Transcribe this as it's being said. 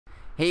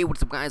Hey,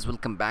 what's up guys,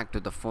 welcome back to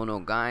the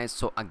TheFonoGuy.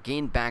 So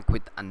again back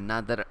with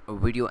another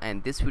video,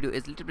 and this video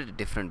is a little bit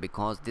different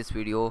because this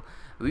video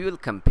we will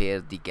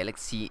compare the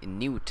Galaxy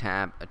new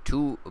Tab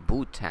 2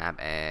 boot tab.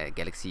 The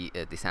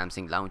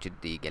Samsung launched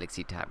the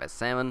Galaxy Tab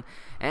S7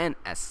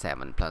 and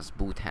S7 Plus.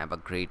 Both have a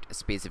great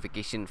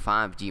specification,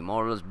 5G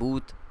models,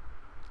 both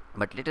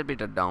but little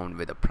bit down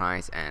with the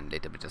price and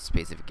little bit of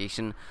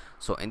specification.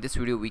 So in this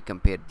video we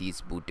compare these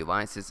boot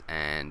devices,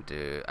 and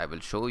I will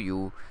show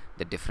you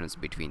the difference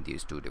between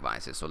these two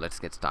devices. So let's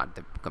get started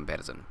the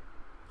comparison.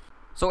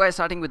 So guys,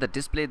 starting with the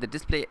display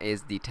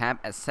is the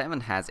Tab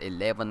S7 has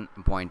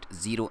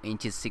 11.0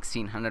 inches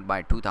 1600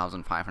 by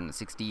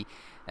 2560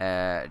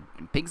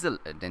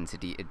 pixel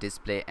density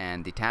display,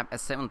 and the Tab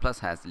S7 Plus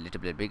has a little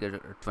bit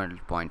bigger,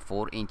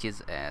 12.4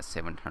 inches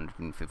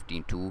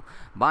 752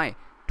 by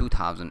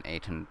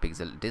 2800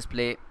 pixel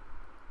display.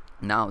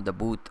 Now the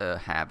both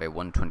have a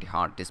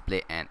 120Hz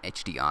display and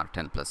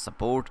HDR10 plus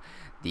support.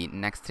 The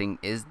next thing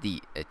is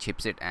the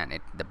chipset, and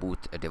the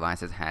both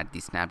devices had the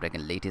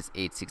Snapdragon latest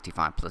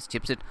 865 plus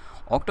chipset,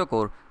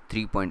 octa-core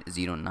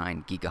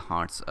 3.09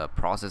 gigahertz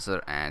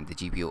processor, and the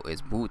GPU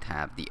is both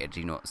have the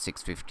Adreno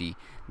 650,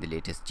 the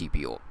latest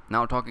GPU.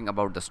 Now talking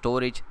about the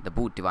storage, the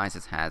both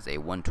devices has a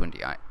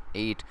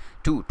 128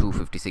 to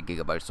 256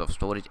 gigabytes of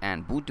storage,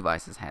 and both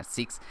devices has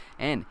 6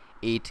 and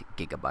 8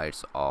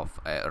 gigabytes of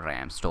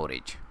RAM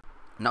storage.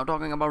 Now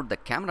talking about the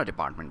camera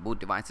department, both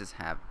devices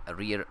have a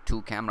rear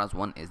two cameras.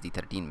 One is the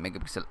 13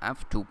 megapixel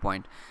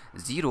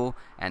f2.0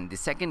 and the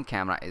second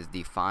camera is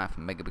the 5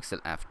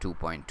 megapixel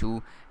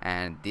f2.2,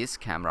 and this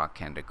camera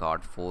can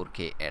record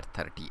 4K at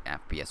 30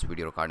 fps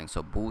video recording.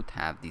 So both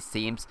have the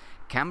same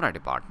camera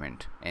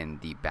department in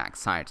the back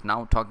sides.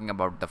 Now talking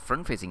about the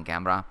front facing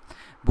camera,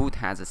 both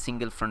has a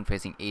single front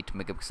facing 8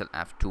 megapixel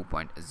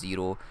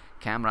f2.0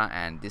 camera,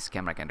 and this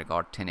camera can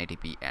record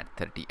 1080p at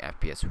 30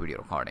 fps video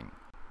recording.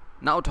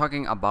 Now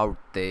talking about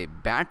the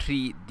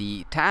battery,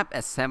 the Tab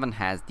S7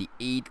 has the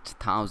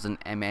 8000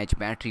 mAh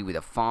battery with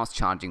a fast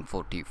charging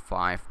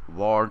 45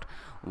 watt,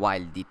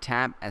 while the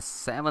Tab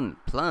S7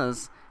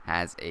 Plus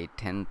has a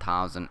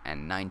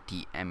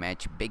 10,090 mAh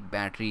big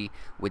battery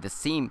with the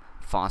same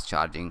fast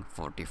charging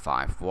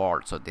 45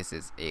 watt. So this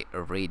is a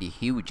really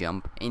huge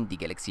jump in the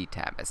Galaxy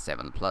Tab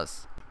S7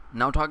 Plus.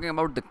 Now talking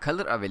about the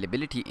color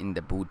availability in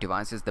the boot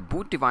devices, the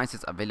boot device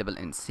is available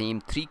in same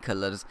three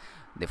colors.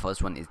 The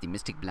first one is the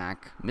Mystic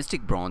Black,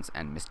 Mystic Bronze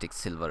and Mystic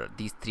Silver.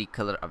 These three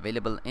colors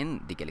available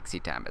in the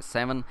Galaxy Tab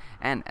S7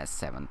 and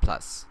S7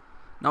 Plus.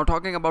 Now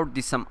talking about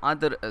some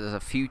other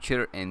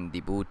feature in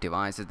the boot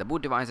devices, the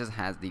boot devices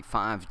has the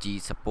 5G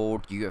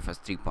support,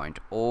 UFS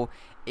 3.0,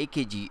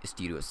 AKG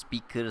stereo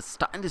speakers,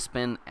 stylus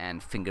pen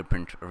and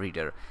fingerprint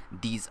reader.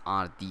 These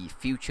are the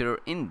feature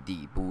in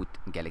the boot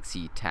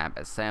Galaxy Tab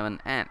S7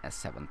 and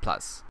S7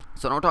 Plus.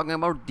 So now talking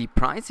about the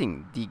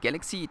pricing, the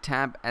Galaxy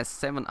Tab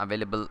S7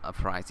 available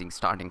pricing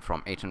starting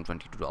from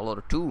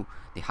 $822 to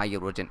the higher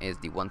version is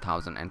the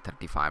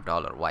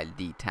 $1035, while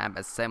the Tab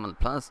S7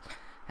 Plus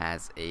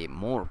has a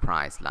more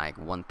price like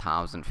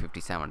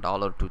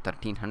 $1057 to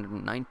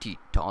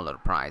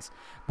 $1390 price.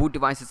 Both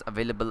devices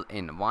available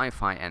in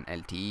Wi-Fi and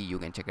LTE. You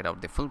can check it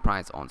out the full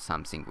price on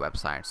Samsung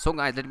website. So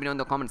guys, let me know in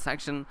the comment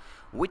section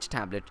which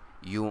tablet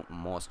you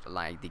most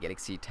like, the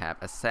Galaxy Tab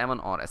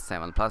S7 or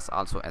S7 Plus.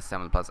 Also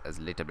S7 Plus is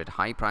a little bit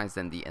high price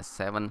than the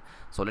S7,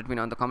 so let me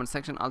know in the comment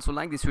section. Also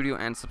like this video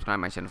and subscribe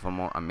my channel for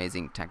more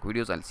amazing tech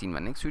videos. I'll see you in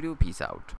my next video. Peace out.